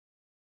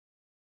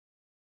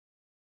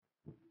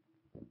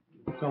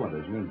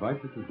Television invites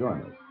you to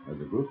join us as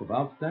a group of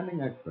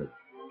outstanding experts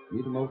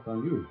meet a most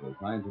unusual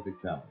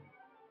scientific challenge.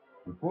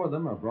 Before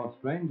them are brought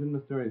strange and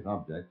mysterious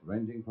objects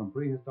ranging from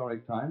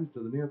prehistoric times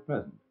to the near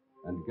present,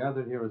 and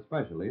gathered here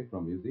especially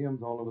from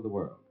museums all over the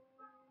world.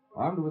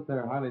 Armed with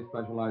their highly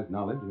specialized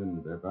knowledge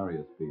in their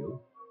various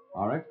fields,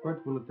 our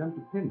experts will attempt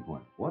to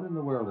pinpoint what in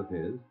the world it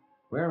is,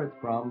 where it's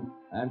from,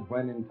 and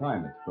when in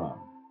time it's from.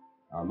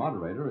 Our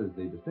moderator is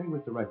the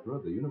Distinguished Director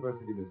of the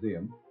University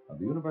Museum of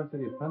the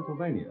University of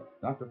Pennsylvania,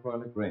 Dr.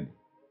 Froelich Rainey.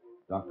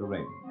 Dr.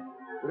 Rainey.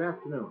 Good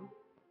afternoon,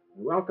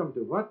 and welcome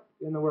to What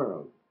in the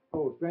World.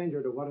 Oh,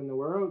 stranger to What in the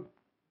World,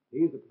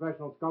 he's a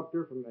professional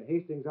sculptor from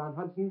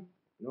Hastings-on-Hudson,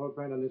 an old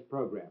friend on this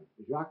program,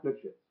 Jacques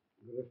Lipchitz.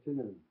 Good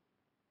afternoon.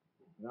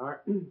 And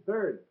our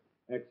third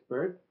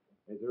expert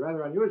is a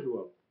rather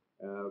unusual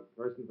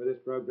person for this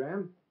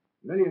program.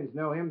 Millions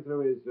know him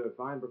through his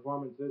fine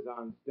performances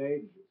on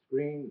stage,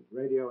 screen,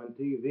 radio, and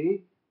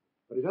TV.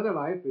 But his other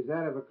life is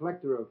that of a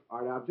collector of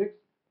art objects,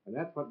 and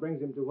that's what brings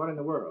him to What in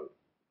the World.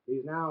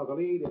 He's now the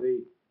lead of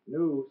the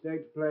new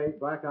stage play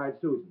Black-Eyed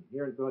Susan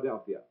here in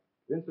Philadelphia.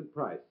 Vincent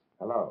Price.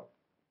 Hello.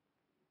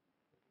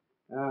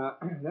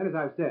 Then, as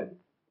I've said,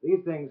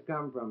 these things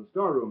come from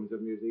storerooms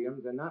of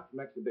museums and not from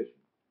exhibitions.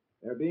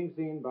 They're being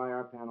seen by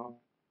our panel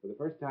for the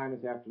first time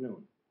this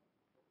afternoon.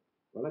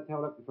 Well, let's have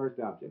a look at the first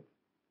object.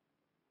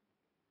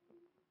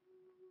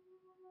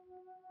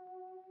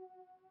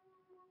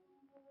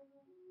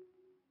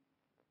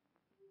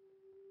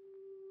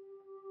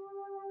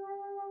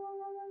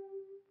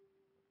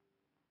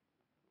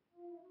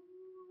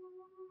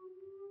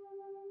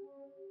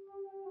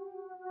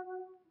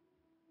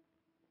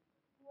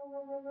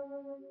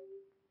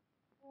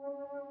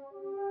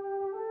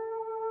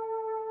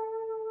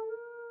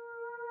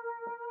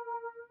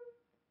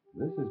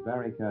 This is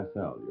Barry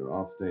Cassell, your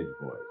offstage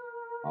voice.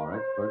 Our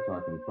experts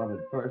are confronted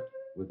first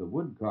with a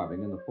wood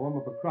carving in the form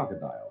of a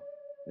crocodile.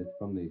 It's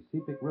from the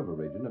Sepik River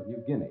region of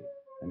New Guinea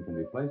and can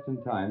be placed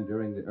in time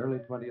during the early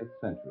 20th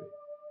century.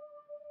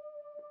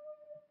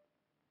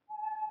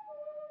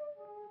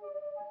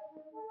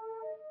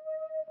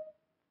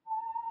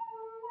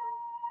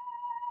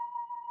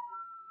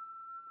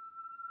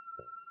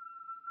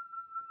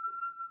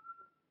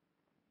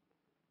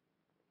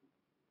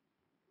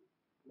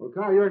 Well,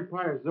 Carl, you're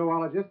a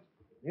zoologist.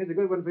 Here's a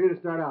good one for you to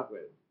start out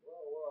with.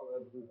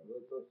 Well,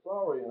 it's a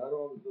saurian. I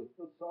don't know if it's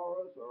a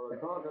thesaurus or a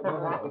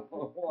crocodile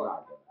or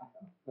what.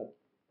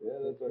 Yeah,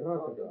 it's a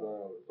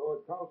crocodile. So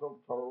it comes from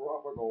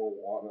tropical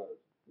waters.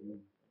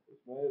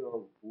 It's made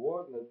of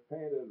wood and it's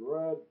painted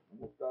red.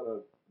 And it's got a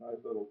nice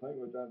little thing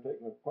which I'm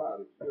taking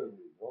apart. Excuse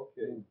me.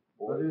 Okay.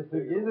 What do you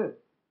think is it?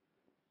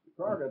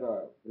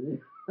 Crocodile.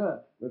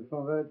 Yeah, but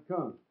from where it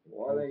comes?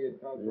 Well, I think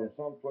it comes from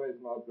someplace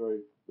not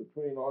very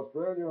between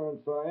Australia and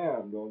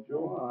Siam, don't you?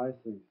 Oh, I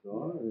think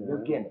so. Yeah. New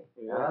Guinea.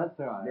 Yeah, that's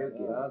right. New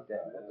Guinea.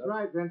 That's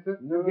right,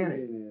 Vincent. New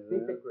Guinea. Guinea.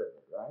 Sepik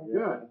River, right? Yeah.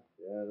 Good.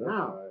 Yeah, that's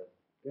Now, right.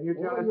 Can you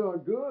tell Oh, us?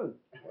 you're good.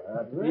 Well,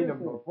 I've seen them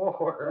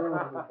before.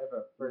 I have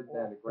a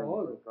first-hand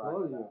acquaintance with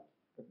Told you. crocodile.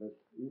 But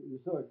you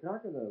saw a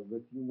crocodile,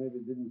 but you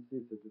maybe didn't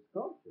see such a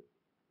sculpture.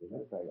 It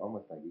looks like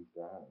almost like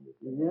Easter Island.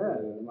 Yeah.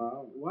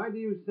 Well, Why do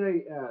you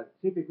say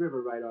Sepik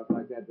River right off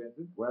like that,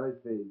 Vincent? Well,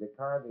 it's the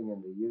carving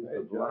and the use Hey,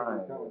 of Jack, lime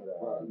you're coming with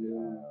apart,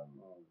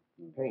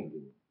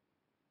 painting.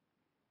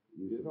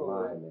 Use You of know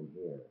lime in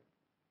here.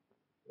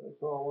 I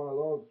saw one of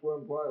those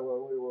swim by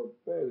when we were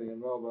bathing in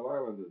Melville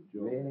Island in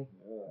June. Really?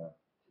 Yeah.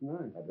 it's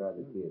nice. I'd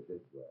rather see it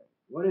this way.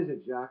 What is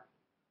it, Jacques?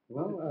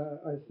 Well,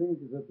 I think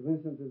that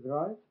Vincent is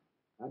right.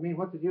 I mean,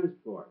 what's it used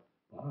for?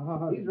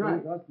 He's don't right.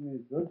 Ask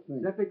me such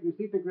things.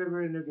 Sepik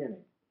River in New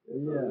Guinea.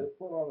 Yeah. It's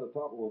put on the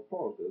top of a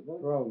post, isn't it?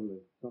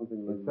 Probably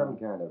something like It's that. some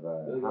kind of a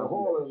There's a house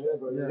hole in mixture. here,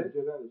 but Yeah. you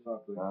hit it into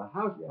something.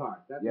 House yeah. part.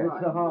 That's Yes. right.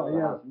 It's a hall, Yeah.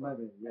 yes,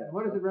 maybe. And Yeah.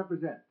 what does it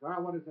represent?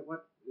 Carl, what is it?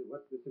 What's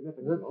the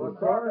significance? That's of Well, it? a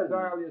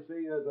crocodile, you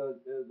see, is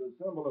a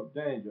symbol of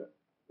danger.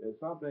 It's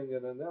something,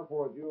 and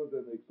therefore it's used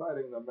in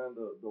exciting the men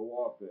to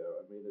warfare.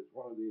 I mean, it's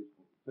one of these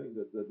things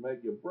that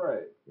make you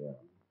brave. Yeah.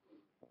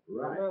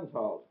 Right. A men's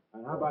house.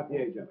 And how about the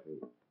age of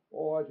it?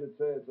 Oh, I should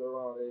say it's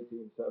around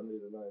 1870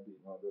 to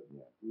 1900.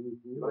 Yeah. You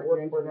The like to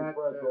wood's answer pretty that,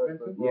 fresh, right?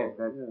 Vincent? Yes,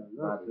 that's Yeah,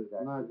 not that's it.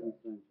 exactly 19th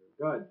right. century.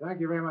 Good. Thank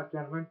you very much,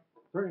 gentlemen.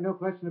 Certainly no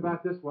question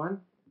about this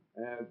one.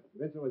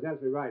 Vincent was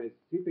absolutely right. It's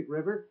Sepik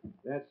River.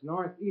 That's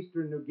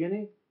northeastern New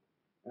Guinea.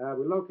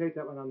 We locate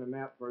that one on the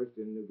map first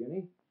in New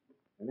Guinea,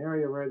 an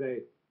area where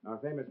they are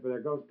famous for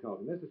their ghost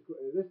cult. And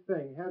this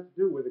thing has to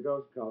do with the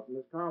ghost cult. And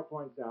as Carl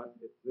points out,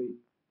 it's the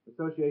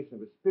association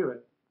of a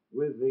spirit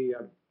with the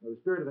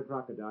spirit of the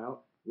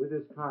crocodile with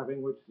this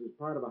carving, which is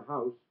part of a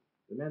house,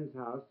 the men's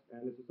house,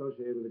 and it's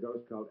associated with the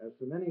ghost cult, as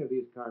so many of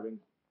these carvings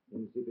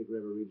in the Sepik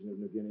River region of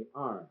New Guinea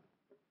are.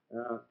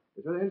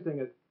 It's really interesting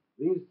that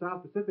these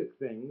South Pacific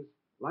things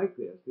like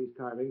this, these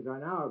carvings, are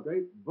now a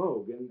great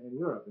vogue in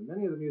Europe, and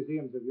many of the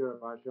museums of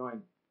Europe are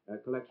showing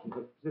collections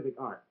of Pacific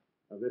art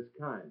of this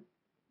kind.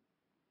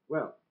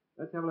 Well,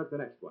 let's have a look at the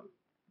next one.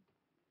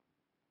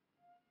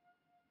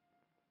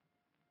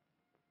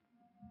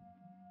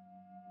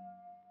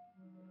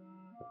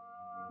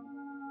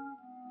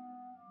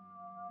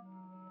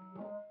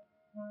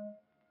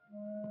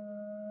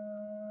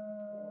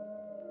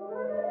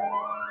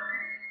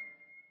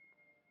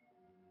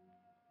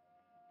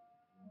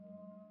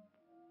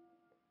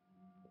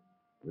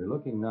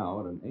 looking now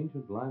at an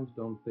ancient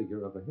limestone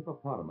figure of a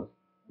hippopotamus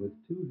with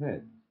two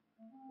heads.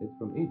 It's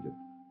from Egypt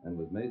and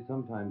was made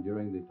sometime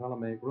during the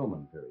Ptolemaic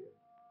Roman period.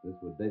 This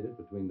would date it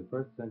between the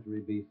 1st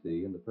century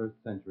BC and the 1st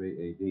century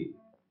AD.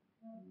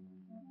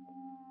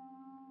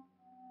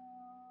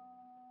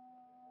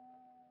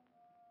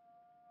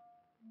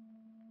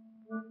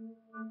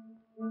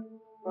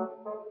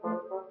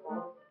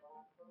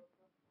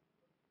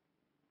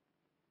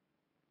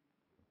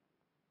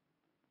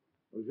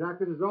 Well, Jacques,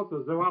 this is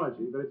also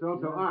zoology, but it's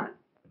also art.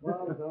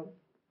 Well, that's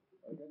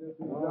I can just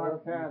see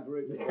Jacques' hands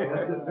reaching.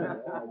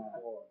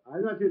 I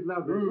thought you'd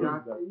love this,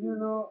 Jacques. you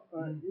know,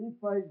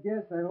 if I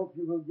guess, I hope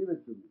you will give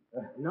it to me.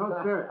 No,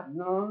 sir.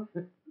 No?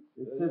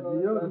 It's a That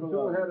beautiful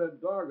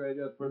two-headed dog they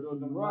just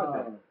produced in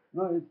Russia.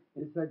 No,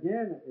 it's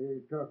again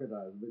a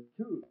crocodile, with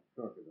two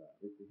crocodiles.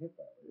 It's a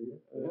hippo.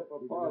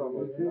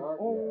 Hippopotamus.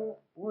 Oh,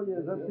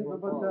 yes, that's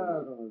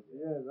hippopotamus.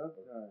 Yeah, that's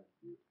right.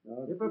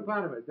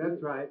 Hippopotamus,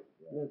 that's right.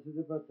 Yes, it's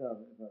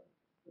hippopotamus.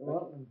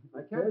 Well,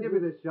 I can't give you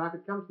this, Jacques.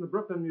 It comes from the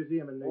Brooklyn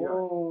Museum in New York.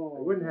 Oh.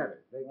 I wouldn't have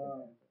it. We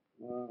don't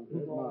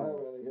have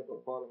any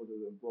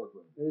hippopotamuses in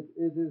Brooklyn. It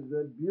is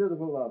a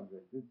beautiful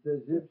object. It's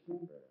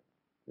Egyptian,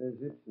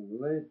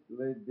 late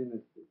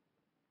dynasty.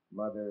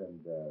 Mother and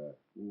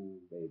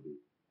baby.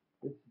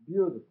 It's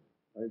beautiful.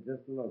 I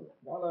just love it.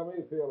 Now let me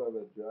feel of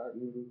it, Jack.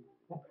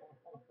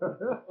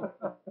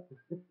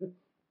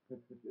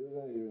 There's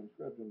any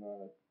inscription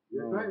on it.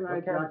 You're quite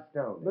right, Jacques.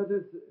 Stone. But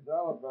it's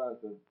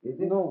Alabaster. Is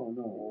it? no,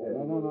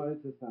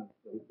 it's a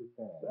sandstone. It's a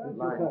sand. It's a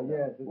Limestone.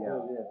 sand, yes, Yeah.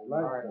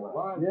 limestone.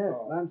 Limestone. Yes,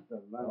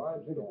 limestone.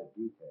 Limestone. Look at the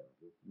details.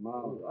 It's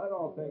Marvelous. I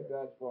don't think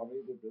that's from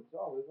Egypt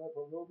itself. Is that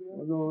from Nubia?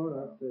 Oh, no,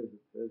 that's it.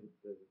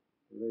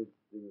 Late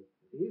dynasty.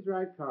 He's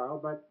right, Carl,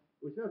 but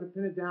we still have to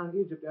pin it down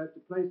in Egypt as to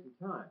place and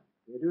time.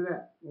 Can you do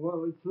that?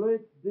 Well, it's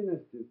late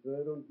dynasty, so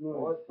I don't know.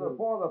 Well, it's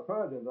before the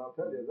Persians, I'll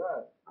tell you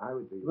that. I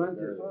would be Twenty-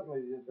 early.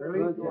 Certainly, it's Early?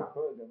 early Yeah.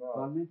 Persian now.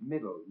 Pardon me?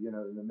 Middle, in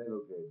the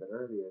middle period, but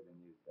earlier than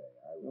you say.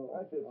 I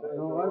should say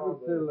No, I would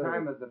say the late.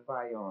 Time of the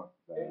Fayence.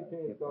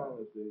 18th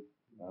dynasty.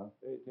 Huh?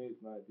 18th,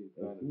 19th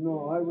dynasty.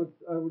 No, I would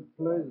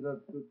place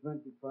that to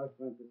 25,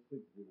 26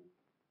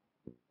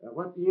 dynasty.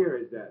 What year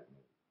is that?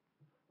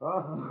 I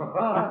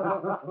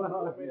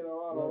mean,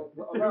 around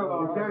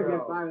You can't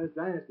get by this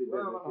dynasty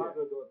business.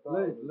 1100 to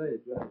 1000.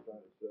 Late. That's what I'm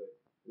trying to say.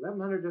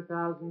 1100 to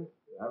 1000.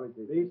 I would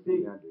say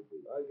BC. 1500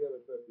 BC. I give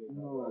it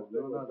 1500. No, I stick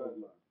with not that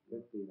 1500. much.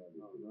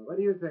 1500 What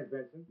do you think,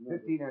 Vincent?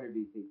 1500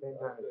 BC. Same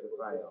time as the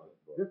Fayence.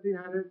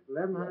 1500,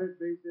 1100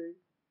 BC.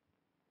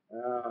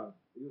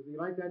 You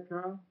like that,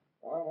 Carl?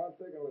 I'm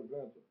sticking with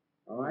Vincent.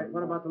 All right.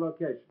 What about the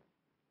location?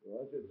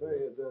 Well, I should say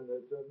it's in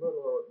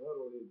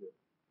Middle Egypt.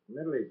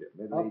 Middle Egypt.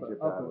 Middle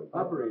Egypt, I would say.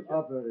 Upper Egypt.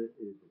 Upper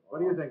Egypt. What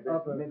do you think, Vincent?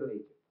 Upper Middle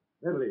Egypt.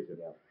 Middle Egypt.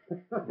 Yeah.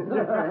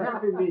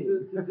 Happy me.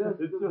 It's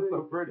just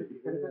so pretty.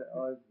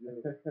 Oh, it's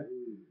beautiful.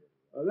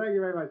 Well, thank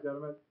you very much,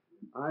 gentlemen.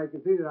 I can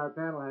see that our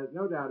panel has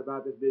no doubt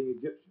about this being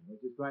Egyptian,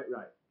 which is quite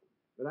right.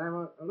 But I'm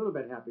a little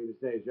bit happy to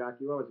say, Jacques,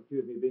 you always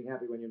accuse me of being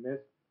happy when you miss.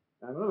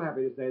 I'm a little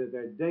happy to say that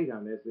their date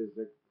on this is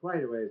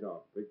quite a ways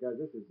off, because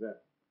this is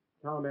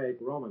Ptolemaic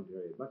Roman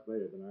period, much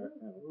later than our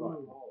panel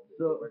thought.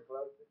 So,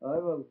 I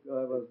was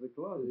the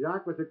closest.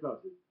 Jacques was the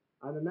closest.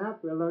 On the map,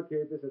 we'll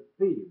locate this at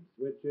Thebes,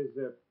 which is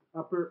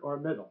upper or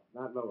middle,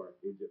 not lower,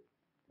 Egypt.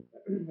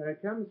 And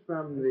it comes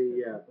from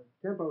the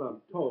temple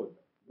of Tod,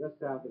 just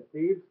south of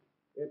Thebes.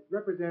 It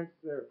represents,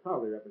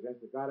 probably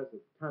represents, the goddess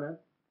of Tana,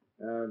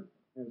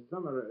 and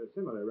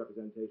similar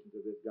representations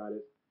of this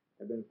goddess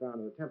have been found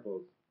in the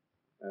temples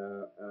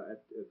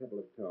at the temple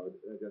of Tod,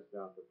 just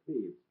south of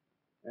Thebes.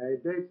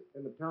 It dates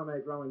in the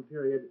Ptolemaic Roman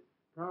period,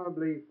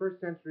 probably 1st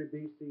century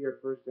BC or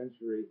 1st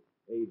century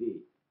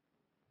AD.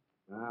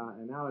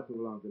 And now let's move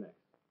along to next.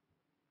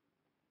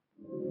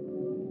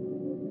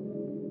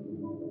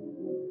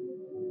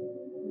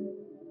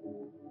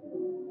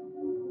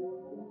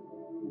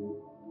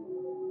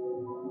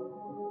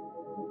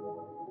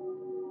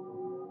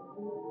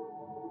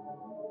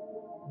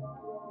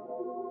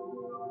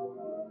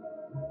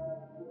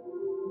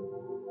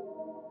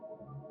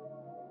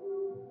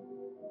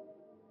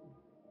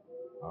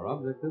 Our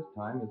object this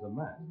time is a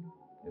mask.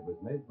 It was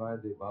made by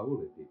the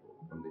Bauli people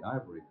from the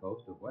Ivory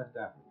Coast of West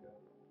Africa.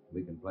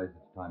 We can place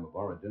its time of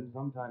origin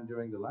sometime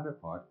during the latter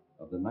part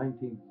of the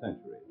 19th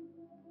century.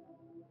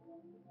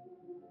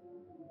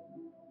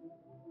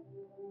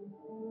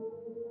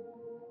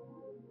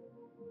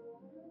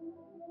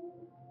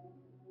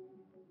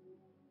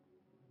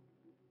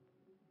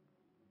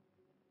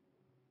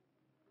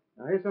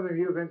 Now here's something for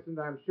you, Vincent.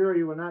 I'm sure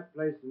you were not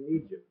placed in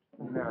Egypt.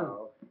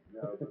 No,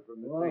 but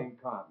from the same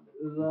continent.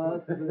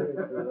 That's it.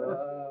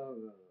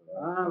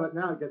 But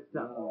now it gets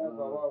tough. That's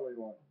a lovely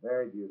one.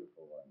 Very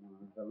beautiful one.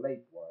 It's a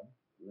late one,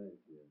 Late,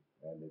 yes.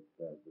 and it's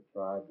the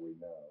tribe we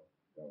know,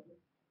 don't we?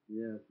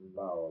 Yes.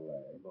 Baole.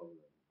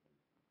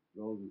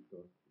 Golden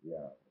Coast.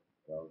 Yeah.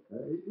 So,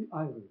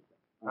 Ivory.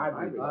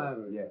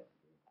 Ivory. Yes.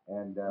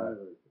 And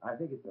Ivory. I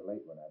think it's a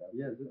late one. I don't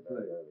Yes, think it's a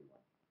very late. early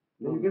one.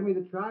 Can you give me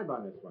the tribe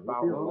on this one?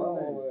 Baole.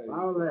 Baole.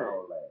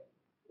 Baole.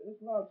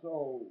 It's not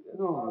so. It's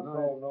No, not no,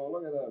 so. No,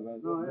 look at that,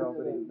 man. No,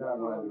 but it's not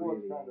one of the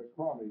wood's really kind of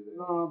crummy there.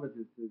 No, but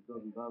it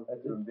doesn't have.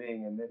 That's from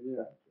being in this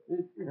Yeah.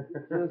 country.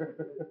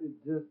 It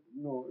just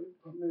no. It's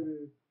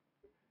maybe.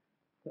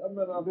 Haven't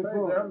been enough Before-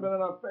 faces. There haven't been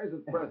enough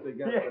faces pressed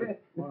against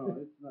it. Well,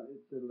 it's not.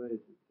 It's a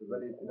late.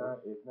 But it's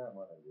not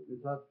one of the.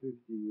 It's not 50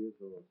 years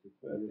or 60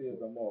 50 years. is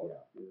the most.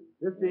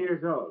 Yeah. 50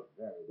 years old.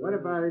 Very What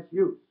good. about its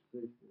use?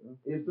 60, huh?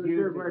 It's Not used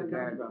sure as where a it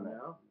comes from national.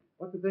 now.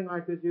 What's a thing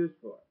like this used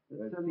for?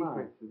 The It's a secret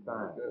mark.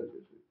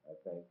 society, I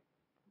think.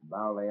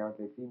 Valley, aren't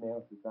they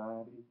female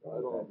societies?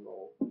 I don't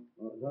know.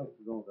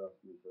 Don't ask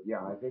me. Such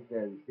Yeah, I think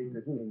they're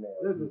secret female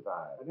This is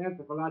society. an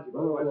anthropological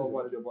I don't know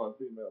question. much about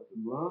females.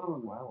 Wow.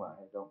 Well,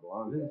 I don't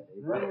belong This,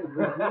 there. but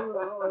you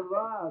know a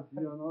lot.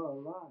 You know a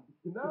lot.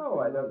 No,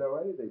 I don't know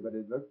anything, but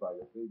it looks like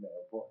a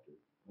female portrait.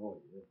 Oh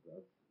yes,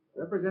 that's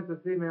Represents a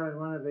female in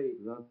one of the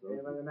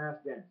okay.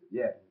 mass dances.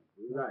 Yes.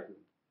 Right.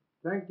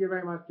 Thank you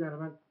very much,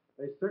 gentlemen.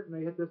 They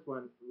certainly hit this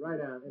one right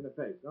on in the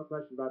face. No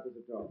question about this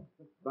at all.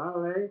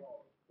 Ballet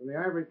from the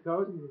Ivory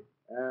Coast,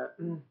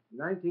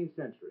 19th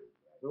century.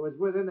 So it's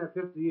within their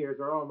 50 years,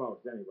 or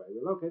almost anyway.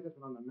 We locate this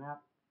one on the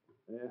map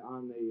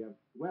on the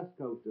west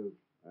coast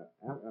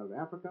of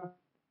Africa,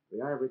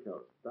 the Ivory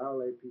Coast.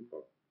 Ballet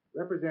people.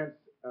 Represents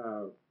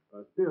a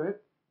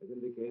spirit, as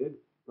indicated,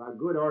 for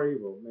good or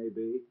evil, may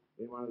be,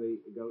 in one of the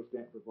ghost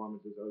dance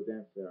performances or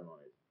dance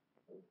ceremonies.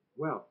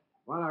 Well,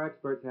 while our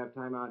experts have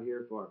time out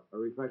here for a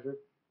refresher,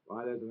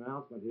 why, there's an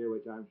announcement here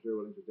which I'm sure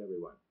will interest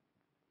everyone.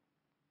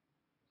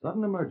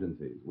 Sudden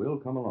emergencies will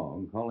come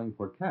along calling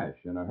for cash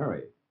in a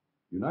hurry.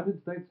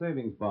 United States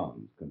savings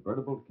bonds,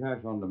 convertible to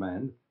cash on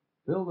demand,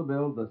 fill the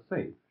bill the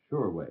safe,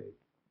 sure way.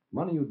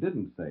 Money you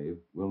didn't save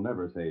will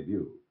never save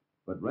you.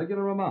 But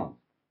regular amounts,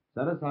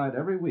 set aside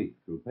every week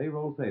through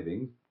payroll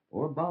savings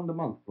or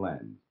bond-a-month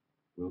plans,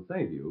 will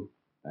save you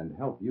and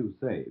help you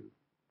save.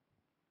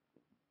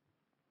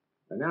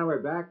 And now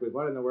we're back with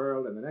What in the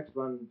World, and the next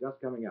one just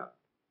coming up.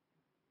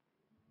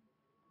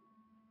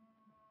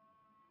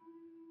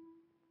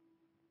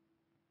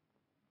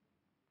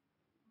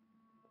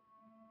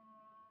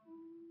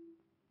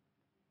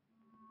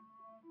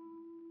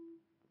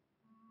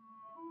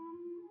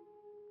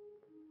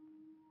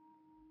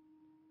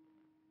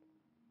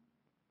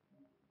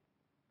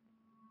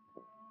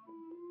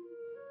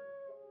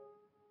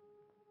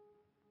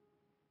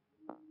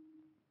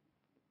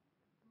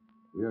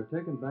 We are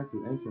taken back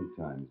to ancient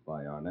times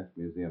by our next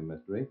museum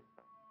mystery.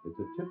 It's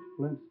a chipped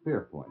flint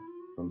spear point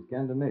from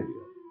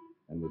Scandinavia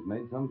and was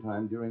made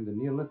sometime during the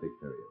Neolithic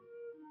period.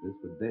 This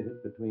would date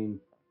it between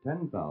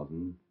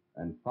 10,000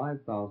 and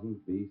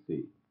 5,000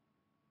 BC.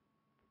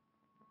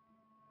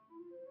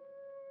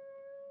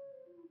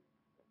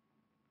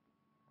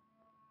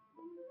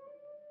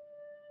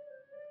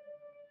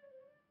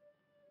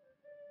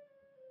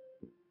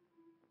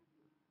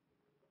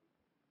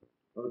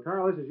 Well,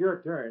 Carl, this is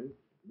your turn.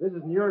 This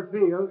is in your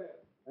field,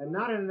 and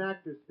not in an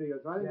actor's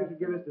field, so I think you should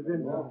give this to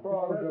Vincent. Well,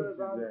 Carl, this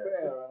is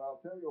unfair, and I'll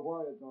tell you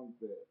why it's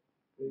unfair.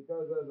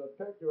 Because there's a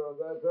picture of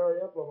that very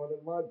implement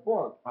in my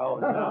book. Oh,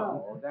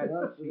 no.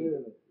 That's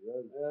cheating.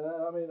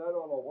 I mean, I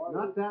don't know why.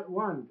 Not that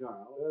one,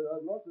 Carl.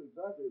 It looks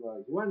exactly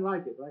like it. One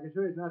like it, but I can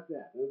show you it's not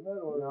that. Isn't it?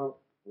 Or No.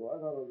 Well,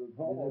 I thought it was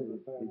almost the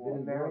same Is it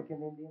one.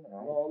 American Indian?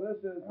 No, this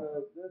is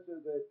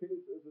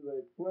a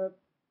flint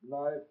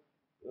knife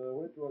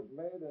which was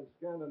made in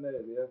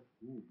Scandinavia,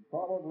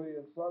 probably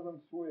in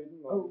southern Sweden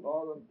or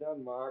northern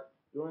Denmark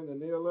during the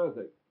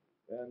Neolithic.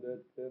 And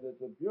it's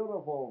a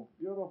beautiful,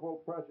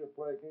 beautiful pressure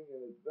flaking,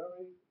 and it's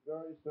very,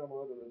 very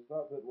similar to the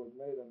stuff that was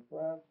made in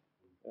France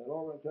and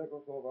over in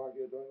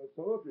Czechoslovakia during the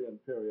Silurian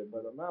period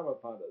by the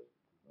mammoth hunters,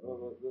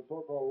 the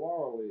so-called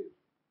laurel leaves.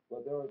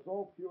 But there are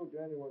so few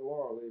genuine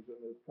laurel leaves in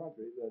this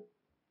country that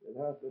it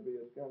has to be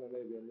a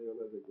Scandinavian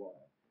Neolithic one.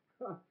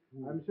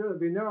 I'm sure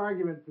there'll be no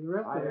argument from the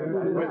rest of I you.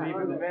 wouldn't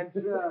even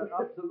mention it. Yeah,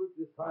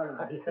 absolutely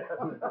silent.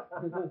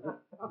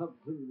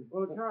 Absolutely.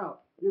 Well,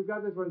 Carl, you've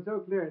got this one so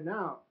clear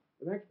now.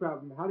 The next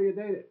problem, how do you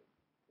date it?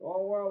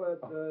 Oh, well, its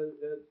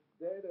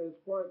data is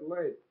quite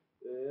late.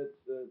 It's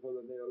for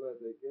the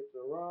Neolithic. It's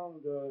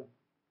around,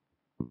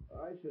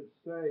 I should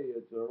say,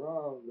 it's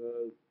around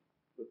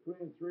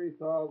between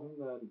 3,000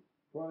 and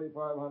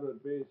 2,500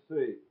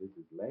 BC. This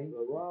is late.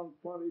 Around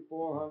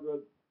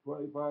 2,400,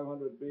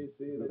 2,500 BC.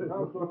 They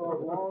come from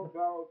those long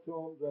barrel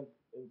tombs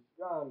in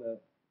Skåne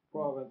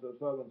province of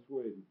southern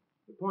Sweden.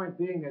 The point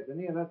being that the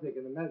Neolithic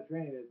in the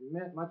Mediterranean is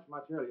much,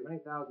 much earlier,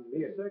 many thousands of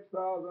years. 6,000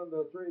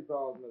 to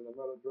 3,000 in the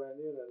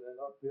Mediterranean, and then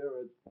up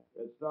here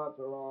it starts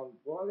around,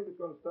 well, I think it's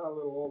going to start a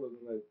little older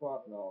than they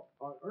thought now.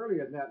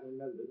 Earlier than that in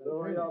the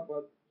Mediterranean. Yeah,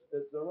 but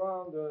it's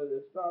around,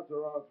 it starts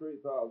around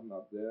 3,000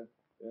 up there,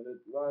 and it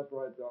lasts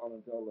right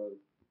down until it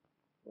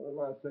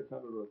lasts 600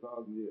 or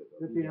 1,000 years.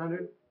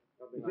 1,500?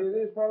 You see,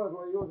 these fellows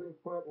were using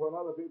flint when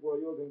other people were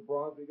using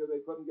bronze because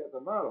they couldn't get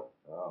the metal.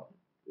 Oh.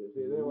 You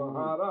see, they were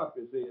hard up,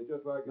 you see. It's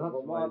just like in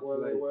Vermont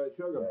where they wear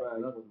sugar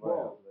bags with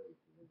balls.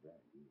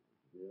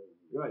 Good.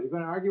 You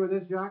going to argue with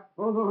this, Jacques?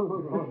 Oh,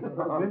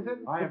 no.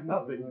 Vincent? I have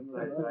nothing to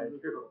say.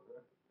 Thank you.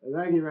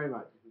 Thank you very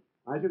much.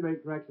 I should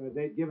make correction on the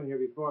date given here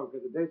before,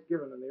 because the dates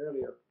given in the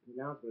earlier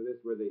announcement of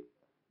this were the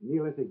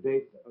Neolithic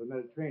dates of the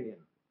Mediterranean.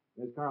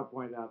 As Carl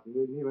pointed out, the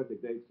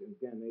Neolithic dates in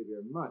Scandinavia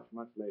are much,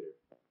 much later.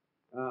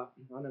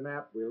 On the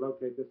map, we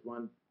locate this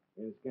one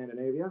in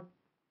Scandinavia.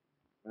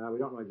 We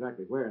don't know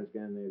exactly where in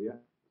Scandinavia.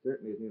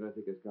 Certainly it's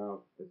Neolithic, as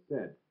Carl has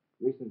said.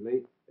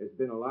 Recently, there's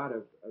been a lot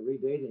of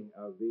redating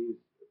of these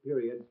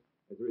periods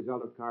as a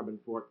result of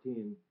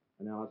carbon-14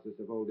 analysis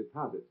of old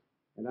deposits.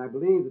 And I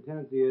believe the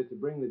tendency is to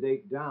bring the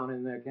date down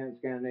in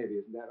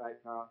Scandinavia. Isn't that right,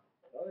 Carl?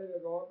 I think they're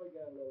going up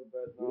again a little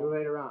bit We now. do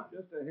later on.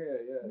 Just to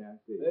hear, yeah. Yeah, I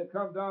see. They've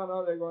come down,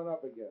 now they're going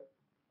up again.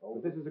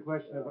 But this is a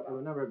question of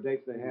the number of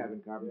dates they have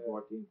in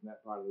carbon-14 from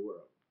that part of the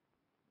world.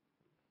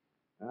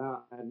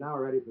 And now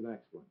we're ready for the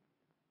next one.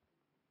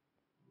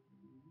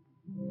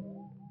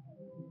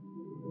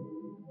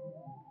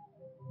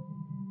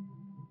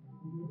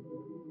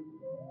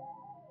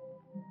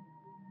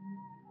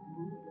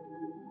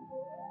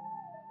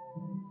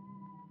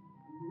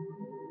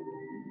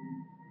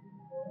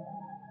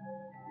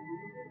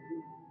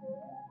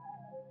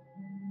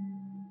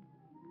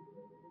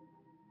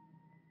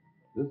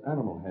 This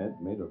animal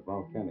head, made of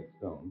volcanic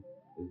stone,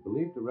 is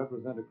believed to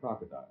represent a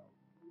crocodile.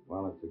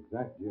 While its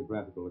exact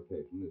geographical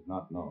location is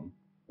not known,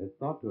 it's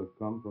thought to have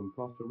come from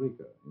Costa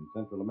Rica in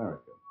Central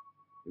America.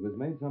 It was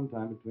made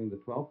sometime between the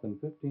 12th and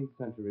 15th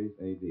centuries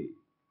A.D.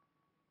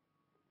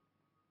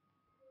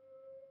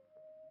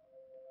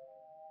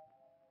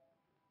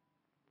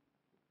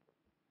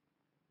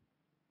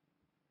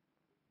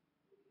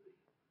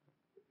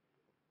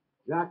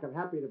 Jacques, I'm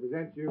happy to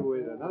present you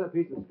with another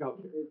piece of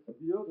sculpture. It's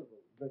beautiful,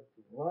 but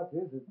what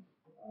is it?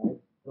 I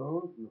don't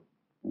know.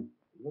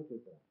 Look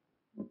at that.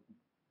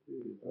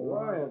 It's a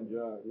lion,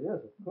 Jacques. Yes,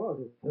 of course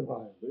it's a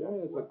lion. So you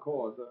mean it's a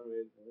horse, I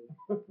mean.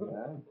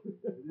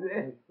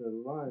 Yeah, it's a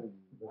lion.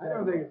 I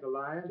don't think it's a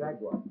lion.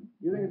 Jaguar.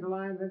 You think it's a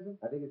lion, Vincent?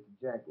 I think it's a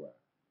jaguar.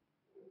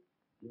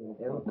 Yeah.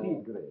 El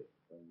tigre.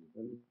 El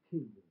tigre.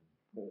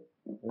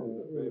 It's a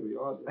baby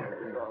horse.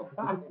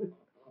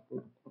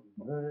 It's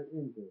very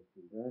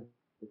interesting.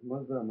 It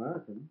must be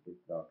American. It's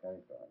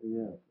volcanic rock.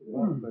 Yes,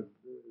 well, but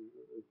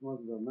it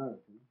must be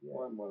American. Yeah.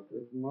 One must be.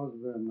 It must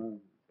be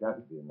American. It's got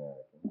to be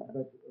American.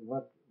 But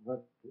what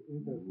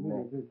interests me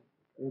is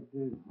it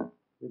is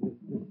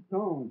the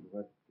stones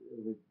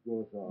which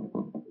goes off.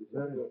 It's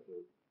very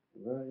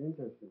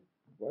interesting.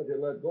 Why'd you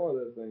let go of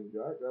this thing,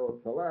 Jacques? That would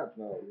collapse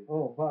now.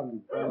 Oh,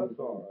 pardon. That's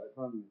all right.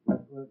 Pardon.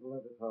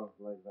 Let it off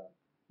like that.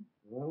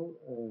 Well,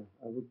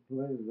 I would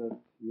play that.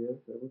 Yes,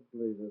 I would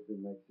play that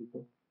in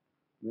Mexico.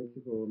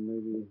 Mexico,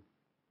 maybe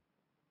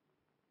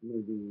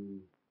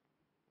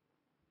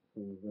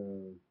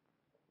somewhere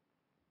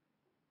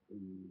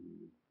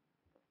in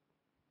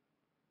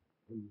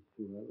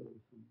Venezuela or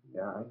something.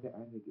 Yeah, I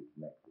think it's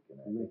Mexican.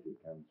 I think it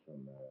comes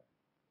from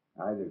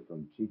either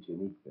from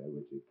Chichen Itza,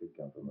 which it could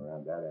come from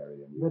around that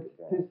area in But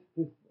Yucatan.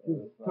 this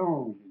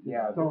stone.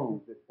 Yeah, stone.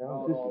 this is the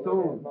No, This stone.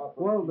 stone. it's not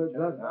from Well, but Chichen.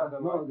 that's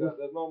Nothing no. like that.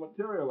 There's no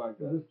material like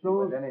The that. But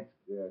stone. then it's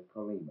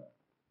Colima,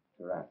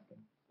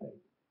 Tarascan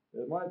state.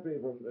 It might be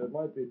Tarascan.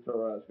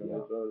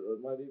 Yeah. It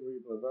might even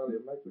be from the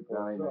Valley of Mexico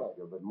Valley, itself.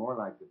 Mexico, but more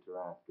like the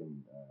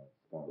Tarascan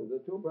stone.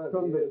 The two best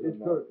Could be, years it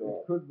in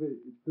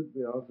could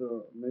be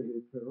also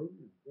maybe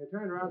Peruvian. You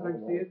turn around so I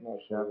can see it.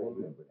 Chavin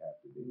would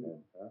have to be then,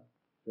 huh?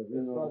 You It's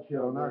know, not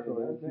Chironaco,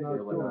 Chavin. I it's think not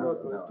it's too too no, good. no,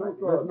 It's too I- But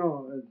good.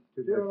 no, it's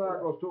Too good for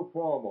that. Chironaco's too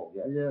formal.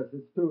 Yes. yes,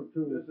 it's too.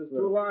 This is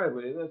too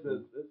lively. This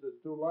is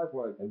too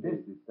lifelike. And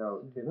this is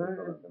so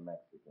typical of the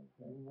Mexican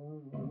thing.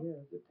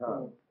 Yes. The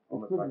tongue,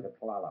 almost could like be. a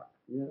tlaloc.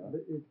 Yeah,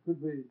 but it could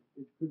be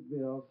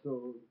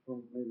also from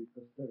maybe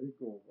Costa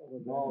Rica. Or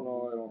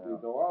No, I don't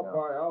think so. No. I'll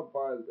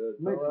buy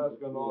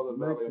Tarascan or the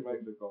Valley of Mexico.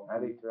 Mexico. I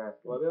think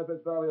Tarascan. But if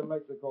it's Valley of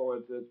Mexico,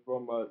 it's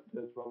from the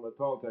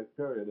Toltec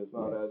period. It's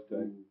not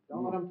Aztec.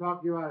 Don't let them talk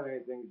you out of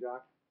anything,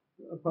 Jacques.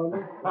 Pardon?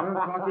 Don't let them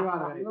talk you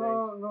out of anything.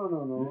 No.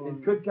 It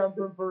could come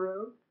from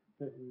Peru.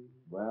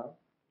 Well,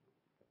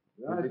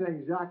 The other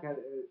thing, Jacques had,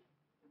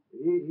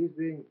 he's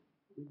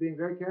being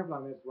very careful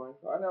on this one.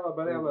 I've never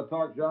been able to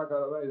talk Jacques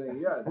out of anything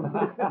yet.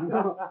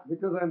 No,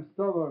 because I'm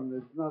stubborn.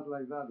 It's not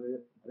like that.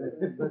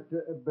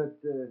 But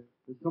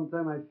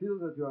sometimes I feel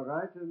that you are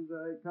right, and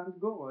I can't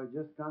go. I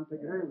just can't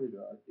agree with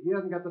you. He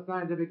hasn't got the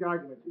scientific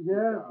arguments.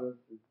 Yes.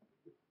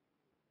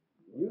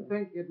 You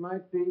think it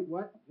might be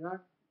what,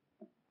 Jacques?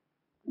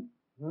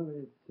 Well,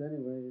 it's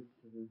American.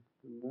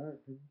 It's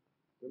American.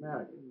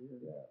 Yeah.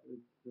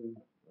 It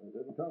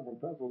didn't come from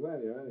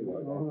Pennsylvania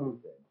anyway. No.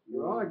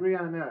 You all agree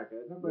on America.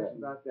 There's no question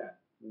about that.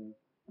 Yeah.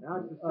 Now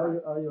it's the Are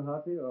science. you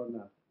happy or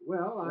not?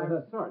 Well,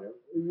 I'm sort of.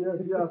 Yes,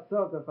 you are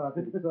sort of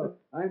happy. So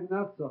I'm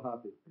not so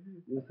happy.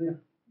 You see,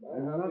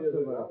 I'm happy as a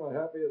because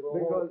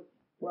whole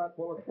flat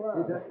full of it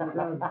crap.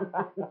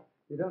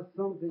 has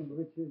something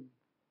which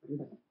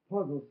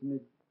puzzles me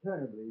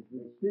terribly.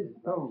 It's this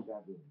stone.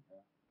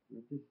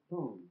 It is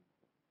stone.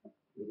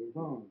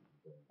 Stone.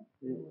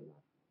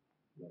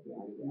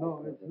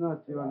 No, it's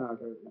not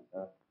Chironaco.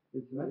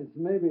 It's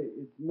maybe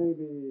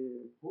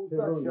Who's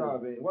got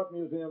Charvine? What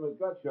museum has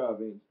got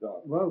Charvine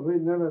stuff? Well, we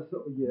never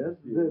saw. Yes,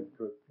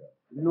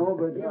 no,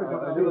 but Yeah,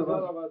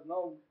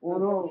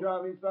 no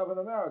Charvine stuff in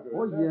America.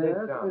 Oh is there?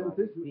 yes, and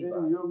this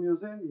in your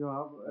museum you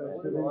have. I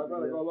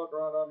better go look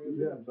around our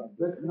museum sometime.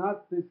 But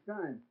not this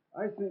kind.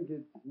 I think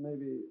it's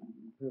maybe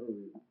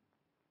Peruvian.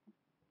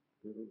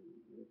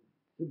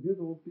 It's a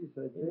beautiful piece.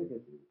 I take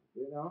it.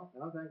 You know?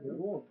 No, thank you.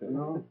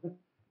 No.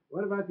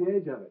 What about the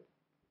age of it?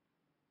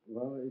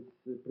 Well, it's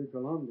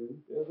pre-Columbian.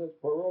 If it's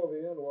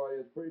Peruvian, why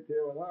it's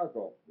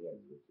pre-Tiwanaku. Yes,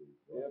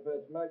 If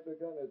it's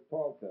Mexican, it's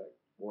Toltec.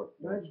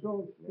 I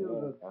don't feel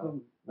that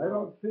some. I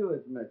don't feel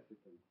it's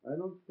Mexican. I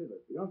don't feel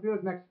it. You don't feel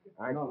it's Mexican?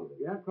 I No. feel it.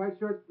 You're not quite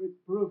sure it's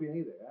Peruvian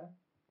either, huh?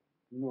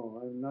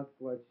 No, I'm not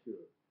quite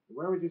sure.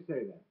 Where would you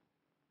say then?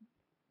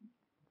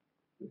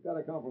 It's got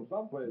to come from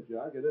someplace,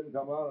 Jack. It didn't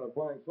come out in a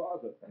flying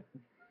saucer.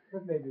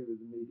 Maybe it was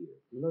a meteor.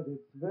 Look,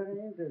 it's very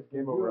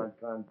interesting. Came over on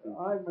Conti.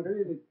 I'm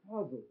really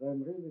puzzled.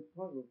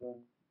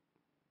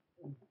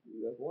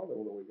 That's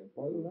wonderful that we can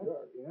find it,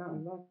 Jack.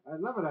 Yeah. I'd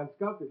love it on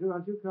sculpture too,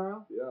 don't you,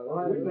 Carl? Yeah,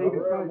 I that's think a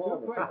it's rare got it so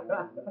moment. quick.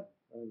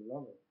 I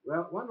love it.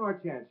 Well, one more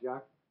chance,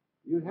 Jacques.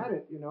 You had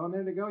it, a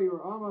minute ago. You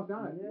were almost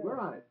on it. Yeah. We're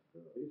on it.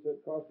 He said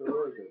Costa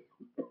Rica.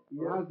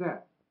 Well, how's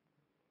that?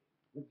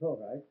 It's all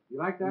right. You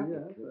like that?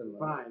 Yes, I love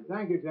Fine.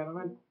 Thank you,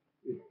 gentlemen.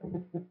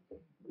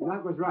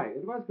 That was right.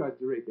 It was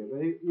Costa Rica, but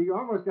he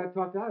almost got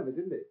talked out of it,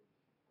 didn't he?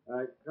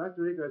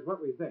 Costa Rica is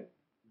what we think.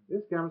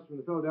 This comes from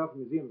the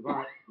Philadelphia Museum of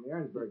Art in the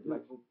Ehrenberg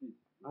collection.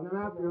 On the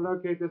map, we'll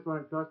locate this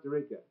one in Costa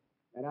Rica.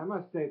 And I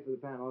must say for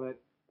the panel that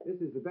this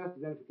is the best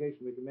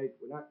identification we can make.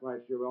 We're not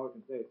quite sure. All we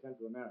can say is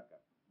Central America.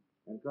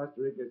 And Costa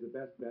Rica is the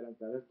best bet on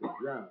stylistic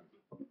grounds.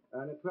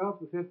 In the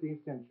 12th to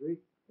 15th century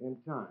in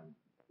time,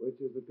 which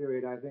is the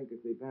period I think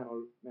that the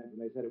panel meant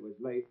when they said it was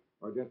late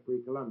or just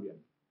pre-Columbian.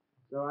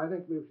 So I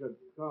think we should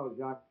call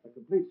Jacques a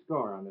complete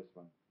score on this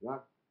one.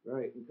 Jacques,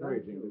 very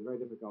encouraging, but very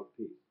difficult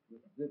piece.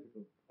 It's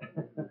difficult.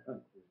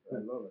 I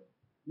love it.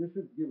 You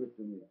should give it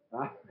to me.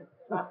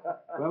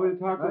 Well, we'll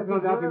talk to the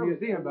Philadelphia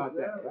Museum about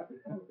that.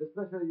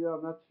 Especially you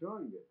are not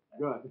showing it.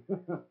 Good.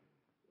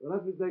 Well,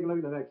 let's just take a look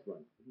at the next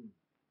one.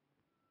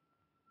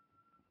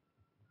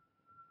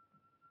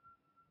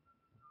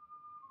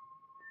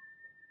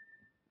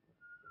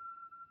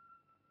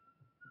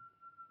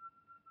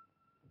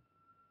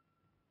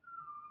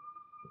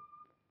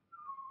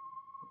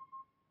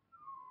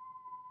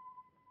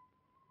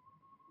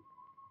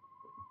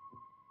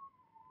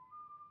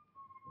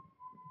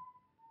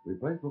 We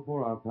place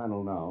before our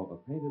panel now a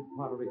painted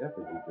pottery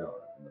effigy jar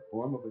in the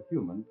form of a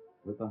human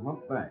with a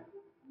humped back.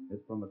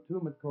 It's from a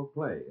tomb at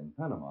Coquelin in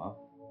Panama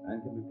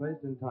and can be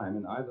placed in time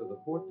in either the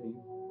 14th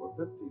or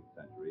 15th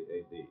century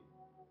A.D.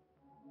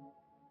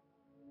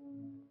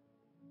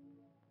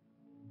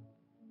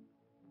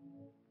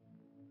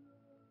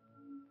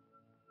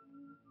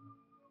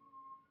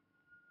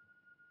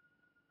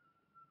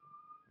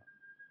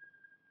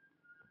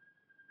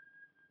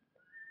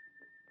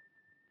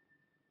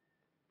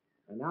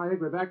 And now I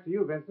think we're back to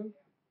you, Vincent,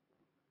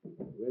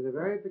 with a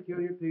very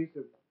peculiar piece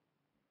of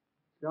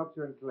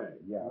sculpture in clay.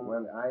 Yeah,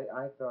 well,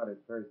 I thought at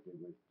first it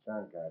was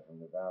Chanca from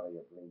the Valley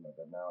of Lima,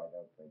 but now I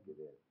don't think it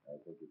is. I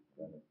think it's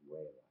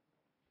Venezuela.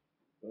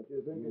 Don't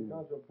you think it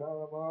comes from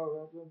Panama,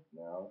 Vincent?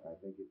 No, I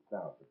think it's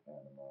south of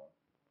Panama.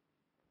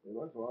 It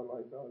looks a lot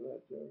like some of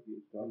that Cherokee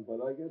stuff, but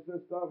I guess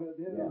this stuff is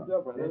Yeah,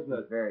 different, this isn't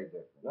is it? very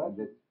different. That's- And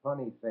this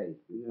funny face,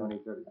 this Yeah.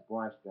 funny sort of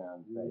squashed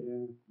down face.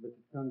 Yeah, but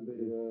it can't be.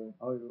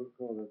 How you would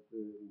call it?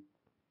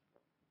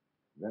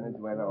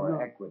 Venezuela or No,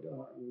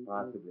 Ecuador,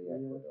 possibly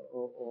Ecuador.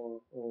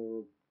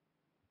 Or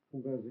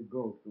where's the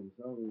goat from?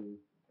 Sorry.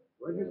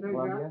 What did you say,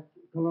 Colombia?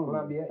 Jacques?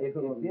 Colombia, it's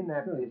in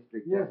that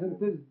district. Yes,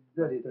 it is.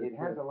 But it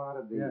has a lot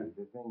of the Yeah.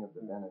 the thing of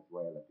the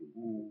Venezuela piece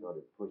sort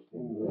of pushed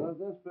in. Well,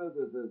 this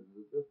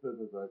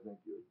business, I think,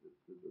 is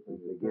the thing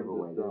It's a that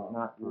giveaway. turns it There's down.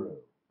 not Peru.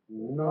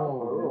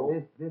 No.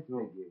 This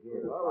figure here.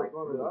 is I like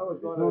was Peru.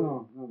 going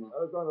No.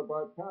 I was going to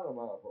buy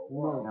Panama for a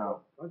while.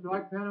 No, Don't you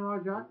like Panama,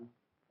 Jacques?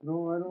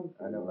 No, I don't.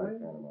 I don't like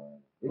Panama.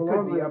 It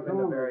Colombia, could be up in the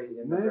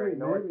Colombia. very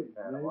north Maybe, of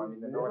Panama. I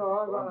mean, the You north know,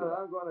 of Colombia.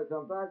 I'm going to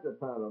come back to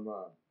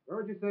Panama. Where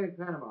would you say in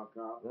Panama,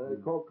 Carl?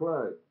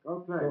 Coquelin.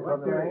 Okay. So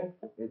What from period?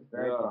 there, it's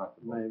very Yeah.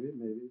 possible. Maybe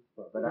it's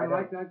possible. But Do I you don't.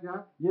 like that,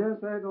 Jacques?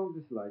 Yes, I don't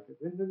dislike it.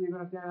 Vincent, you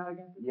going to stand out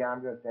against it? Yeah,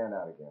 I'm going to stand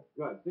out again.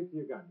 Good. Stick to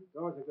your guns. It's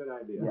always a good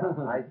idea. Yeah,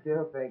 I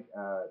still think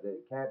that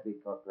it can't be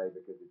Coquelin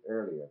because it's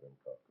earlier than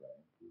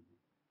Coquelin.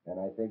 And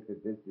I think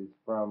that this is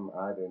from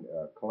either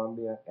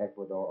Colombia,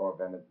 Ecuador, or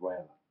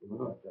Venezuela.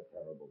 That's a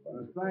terrible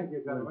bunch. Thank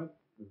you, gentlemen.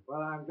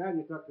 Well, I'm glad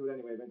you stuck to it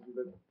anyway, Vincent,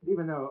 but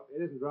even though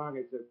it isn't wrong,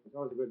 it's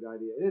always a good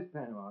idea. It is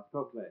Panama. It's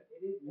Coquelin.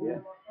 It is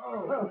Panama.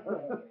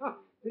 Oh.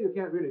 See, you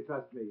can't really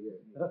trust me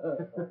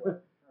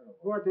here.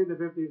 14th to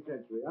 15th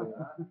century.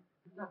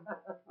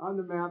 On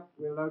the map,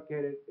 we're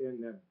located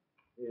in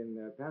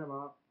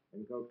Panama,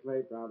 in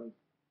Coquelin province.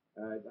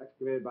 It's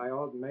excavated by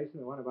Alden Mason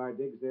in one of our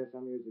digs there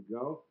some years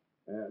ago.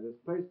 This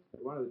place,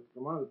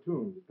 from one of the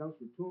tombs. It comes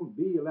from tomb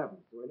B11,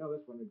 so we know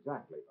this one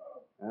exactly.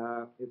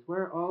 It's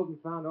where Alden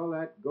found all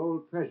that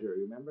gold treasure.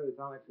 You remember? It's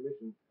on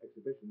exhibition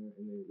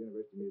in the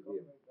University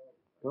Museum.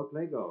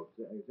 Coquelet Gold,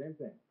 same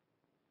thing.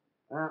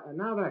 And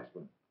now the next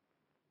one.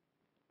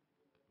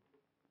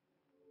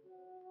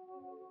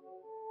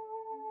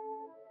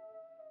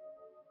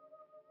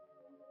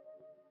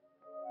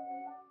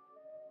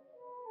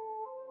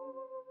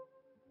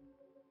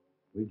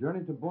 We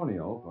journey to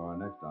Borneo for our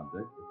next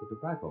object. It's a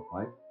tobacco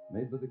pipe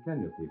made with the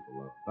Kenya people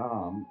of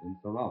Baram in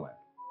Sarawak.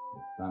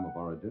 Its time of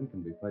origin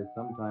can be placed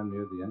sometime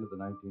near the end of the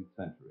 19th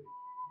century.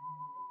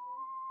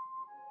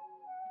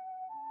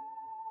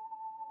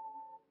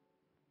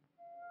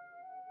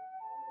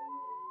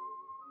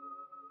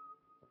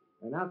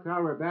 And now,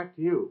 Carl, we're back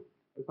to you.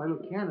 Looks like a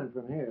little cannon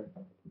from here.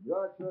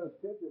 Jacques says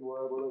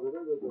kitchenware, but if it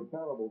is, it's a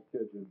cannibal's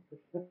kitchen.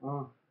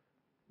 Oh,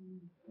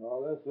 Now,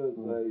 this is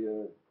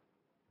a,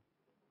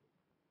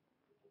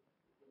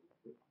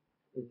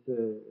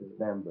 it's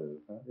Bamboo,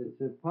 huh?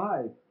 a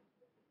pipe.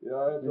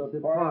 yeah, it's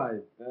a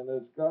pipe, and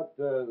it's got,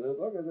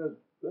 look at this.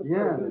 This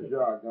Yeah. is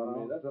Jacques. I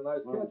mean, that's a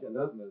nice kitchen,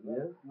 isn't it?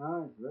 Yes,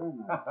 nice, very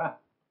nice.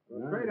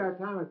 I'm afraid our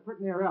time is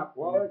pretty near up.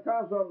 Well, it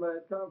comes from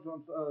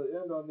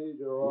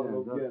Indonesia or Yeah,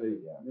 New that's Guinea.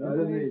 Yeah.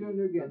 Indonesia,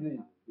 New Guinea.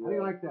 How do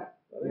you like that?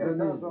 I think it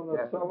comes from the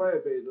Definitely.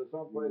 Celebes or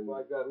someplace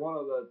like that. One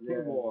of the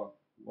Yeah. Timor.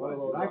 One of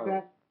those. Like islands.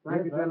 that?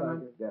 Thank you, Yes, I like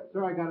gentlemen. it. Definitely.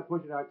 Sorry, I got to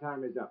push it. Our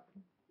time is up.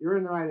 You're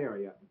in the right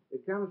area.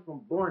 It comes from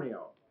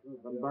Borneo,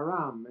 from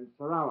Baram in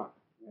Sarawak,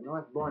 in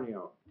North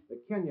Borneo.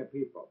 The Kenya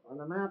people. On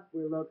the map,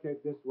 we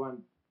locate this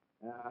one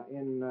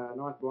in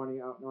North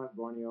Borneo,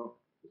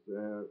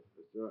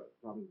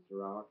 province of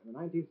Sarawak, in the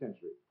 19th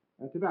century.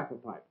 A tobacco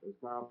pipe, as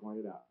Carl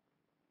pointed out.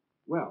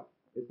 Well,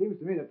 it seems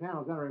to me the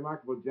panel's done a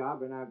remarkable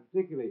job, and I'm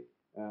particularly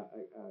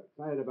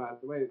excited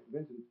about the way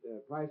Vincent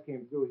Price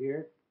came through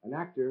here, an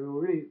actor who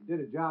really did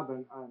a job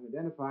on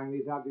identifying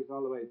these objects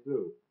all the way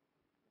through.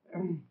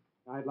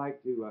 I'd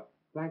like to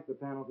thank the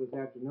panel this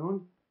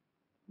afternoon.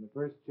 In the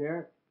first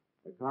chair,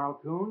 Carl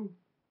Coon,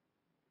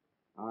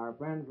 our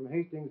friend from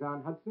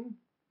Hastings-on-Hudson,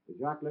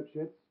 Jacques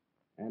Lipchitz,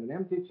 and an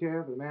empty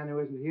chair for the man who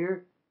isn't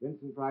here.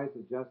 Vincent Price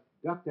has just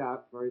ducked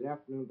out for his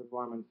afternoon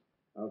performance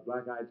of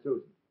Black-Eyed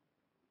Susan.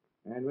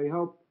 And we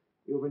hope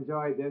you've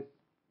enjoyed this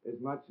as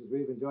much as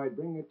we've enjoyed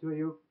bringing it to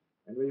you,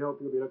 and we hope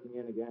you'll be looking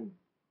in again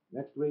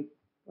next week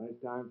when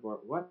it's time for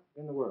What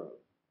in the World.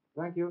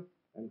 Thank you,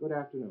 and good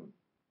afternoon.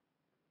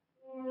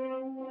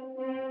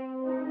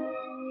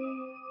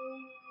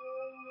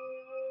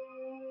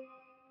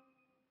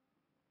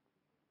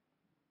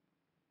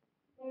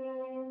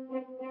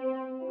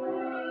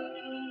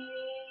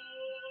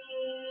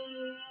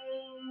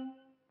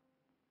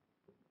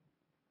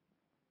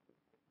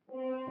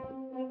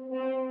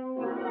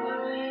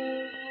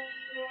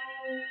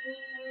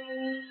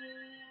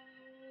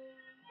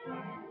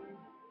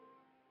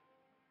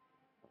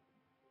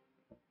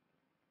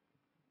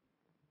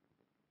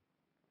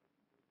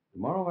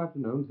 Tomorrow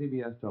afternoon,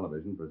 CBS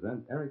Television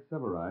presents Eric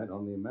Severide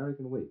on the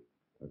American Week,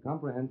 a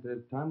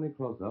comprehensive, timely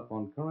close-up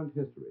on current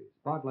history,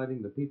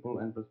 spotlighting the people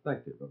and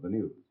perspective of the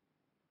news.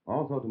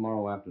 Also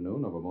tomorrow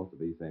afternoon, over most of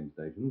these same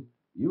stations,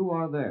 You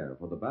Are There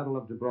for the Battle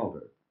of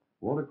Gibraltar.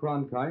 Walter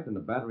Cronkite and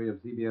a battery of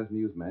CBS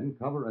newsmen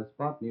cover as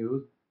spot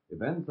news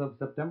events of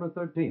September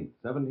 13th,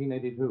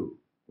 1782,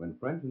 when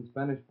French and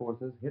Spanish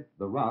forces hit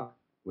the Rock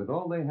with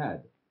all they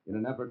had in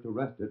an effort to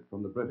wrest it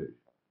from the British.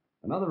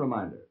 Another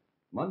reminder,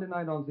 Monday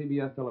night on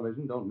CBS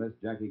Television, don't miss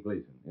Jackie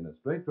Gleason in a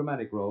straight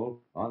dramatic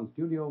role on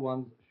Studio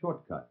One's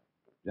Shortcut.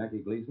 Jackie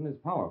Gleason is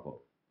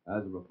powerful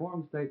as a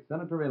reformed state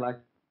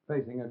senator-elect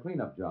facing a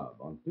cleanup job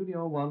on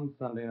Studio One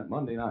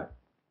Monday night.